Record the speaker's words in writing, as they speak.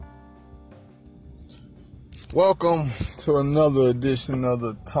Welcome to another edition of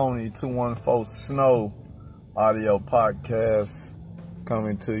the Tony 214 Snow audio podcast,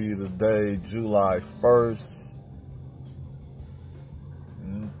 coming to you today, July 1st,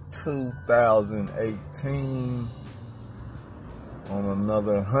 2018, on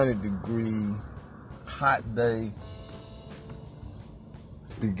another 100-degree hot day,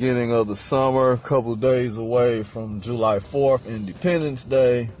 beginning of the summer, a couple of days away from July 4th, Independence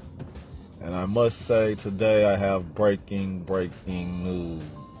Day. And I must say, today I have breaking news.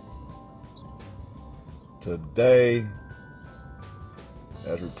 Today,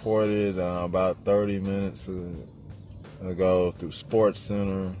 as reported about 30 minutes ago through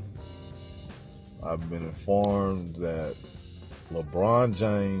SportsCenter, I've been informed that LeBron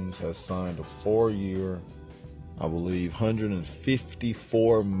James has signed a 4-year, I believe,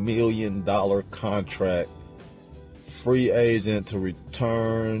 $154 million contract, free agent to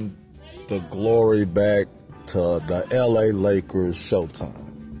return the glory back to the LA Lakers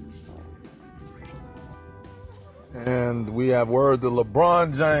Showtime. And we have word that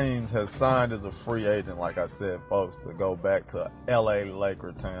LeBron James has signed as a free agent, like I said, folks, to go back to LA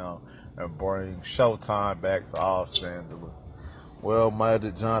Laker town and bring Showtime back to Los Angeles. Well,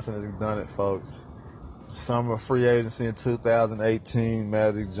 Magic Johnson has done it, folks. Summer free agency in 2018,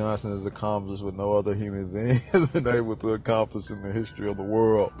 Magic Johnson has accomplished what no other human being has been able to accomplish in the history of the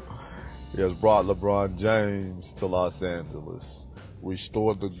world. He has brought LeBron James to Los Angeles,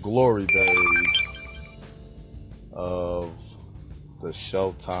 restored the glory days of the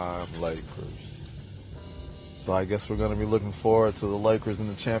Showtime Lakers. So I guess we're going to be looking forward to the Lakers in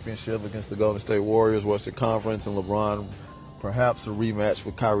the championship against the Golden State Warriors, Western Conference, and LeBron perhaps a rematch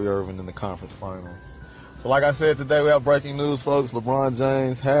with Kyrie Irving in the conference finals. So like I said, today we have breaking news, folks. LeBron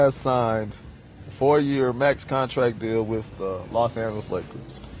James has signed a 4-year max contract deal with the Los Angeles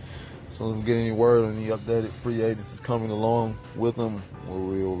Lakers. So if we get any word on any updated free agents is coming along with them,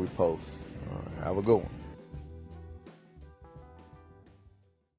 we will repost. All right, have a good one.